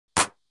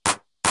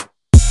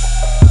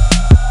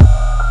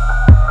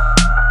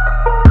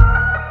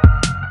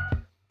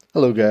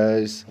Hello,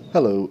 guys.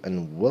 Hello,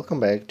 and welcome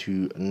back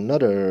to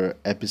another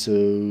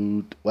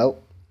episode. Well,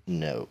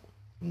 no.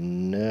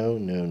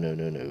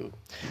 No.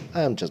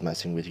 I'm just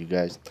messing with you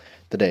guys.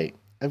 Today,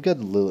 I've got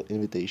a little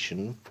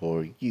invitation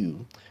for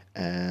you,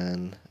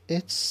 and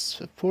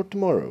it's for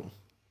tomorrow.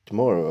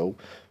 Tomorrow,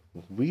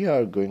 we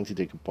are going to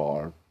take a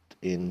part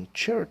in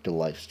charity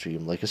live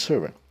stream like a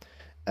server.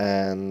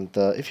 And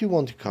if you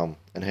want to come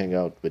and hang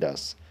out with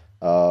us,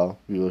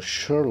 we will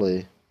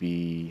surely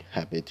be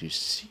happy to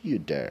see you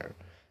there.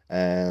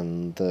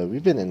 And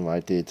we've been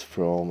invited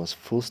from a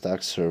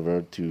Fullstack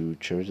server to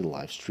charity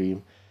live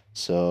stream.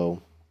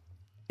 So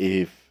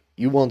if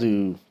you want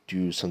to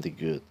do something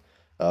good,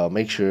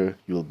 make sure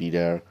you will be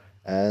there,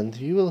 and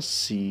you will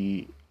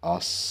see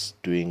us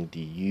doing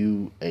the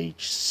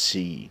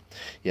UHC.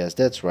 Yes,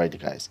 that's right,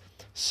 guys.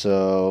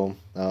 So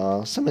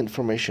some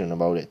information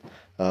about it.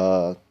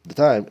 The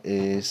time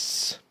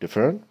is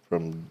different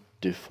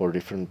for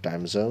different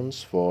time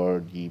zones.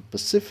 For the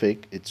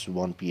Pacific, it's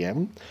 1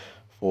 p.m.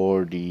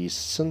 For the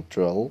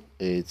Central,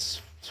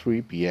 it's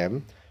 3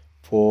 p.m.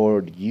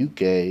 For the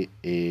UK,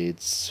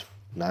 it's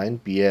 9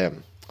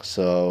 p.m.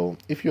 So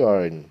if you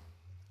are in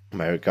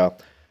America,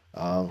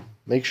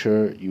 make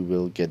sure you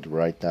will get the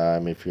right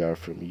time. If you are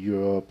from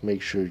Europe,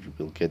 make sure you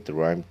will get the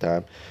right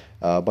time.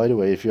 By the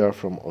way, if you are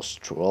from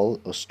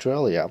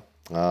Australia,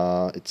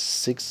 it's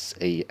 6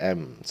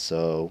 a.m.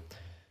 So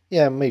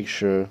yeah, make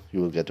sure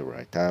you will get the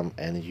right time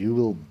and you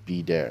will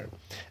be there.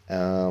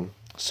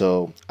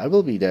 So I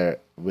will be there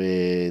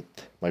with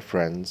my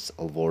friends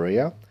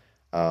Alvoria,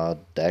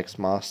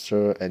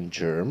 Daxmaster, and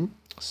Jerm.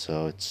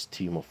 So it's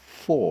team of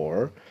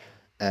four,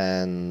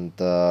 and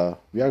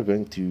we are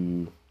going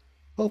to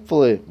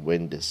hopefully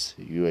win this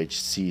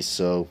UHC.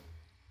 So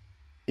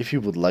if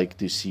you would like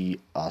to see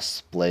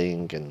us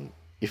playing, and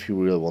if you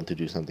really want to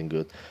do something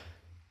good,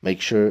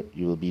 make sure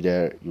you will be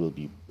there. You will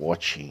be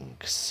watching.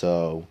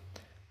 So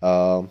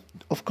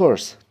of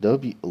course there will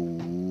be a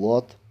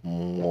lot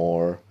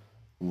more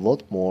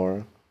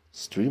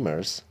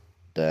streamers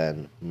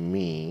than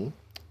me,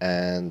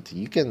 and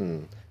you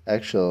can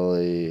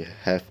actually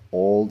have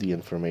all the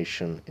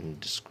information in the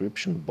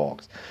description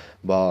box.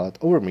 But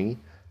over me,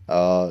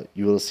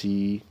 you will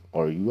see,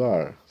 or you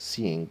are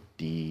seeing,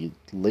 the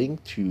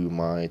link to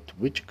my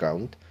Twitch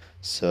account.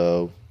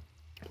 So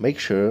make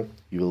sure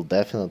you will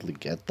definitely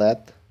get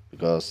that,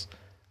 because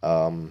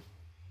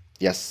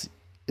yes,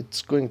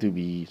 it's going to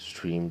be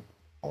streamed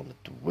on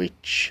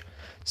Twitch.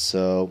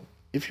 So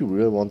if you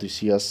really want to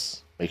see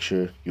us, make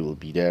sure you will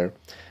be there.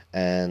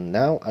 And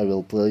now I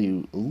will play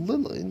you a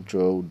little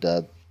intro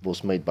that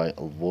was made by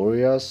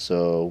Alvoria.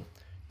 So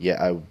yeah,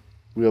 I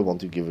really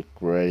want to give a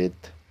credit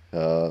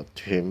to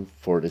him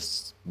for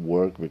this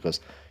work, because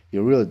he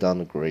really done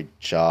a great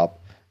job.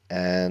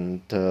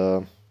 And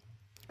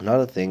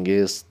another thing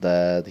is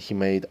that he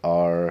made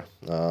our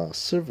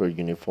server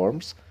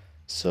uniforms,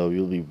 so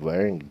you'll be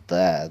wearing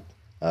that.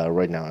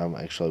 Right now I'm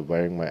actually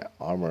wearing my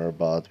armor,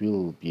 but we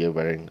will be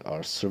wearing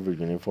our server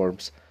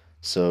uniforms.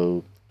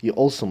 So he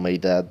also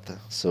made that,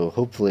 so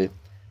hopefully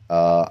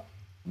uh,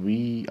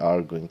 we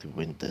are going to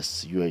win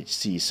this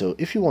UHC. So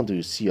if you want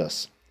to see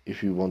us,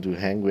 if you want to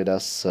hang with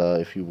us,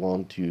 if you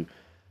want to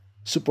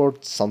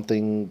support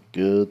something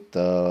good,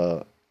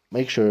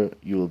 make sure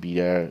you will be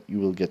there. You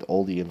will get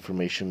all the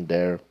information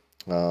there.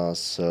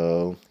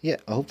 So yeah,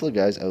 hopefully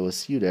guys, I will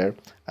see you there.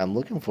 I'm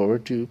looking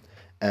forward to.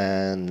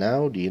 And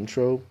now the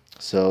intro.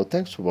 So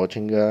thanks for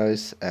watching,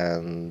 guys,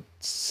 and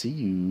see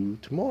you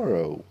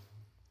tomorrow.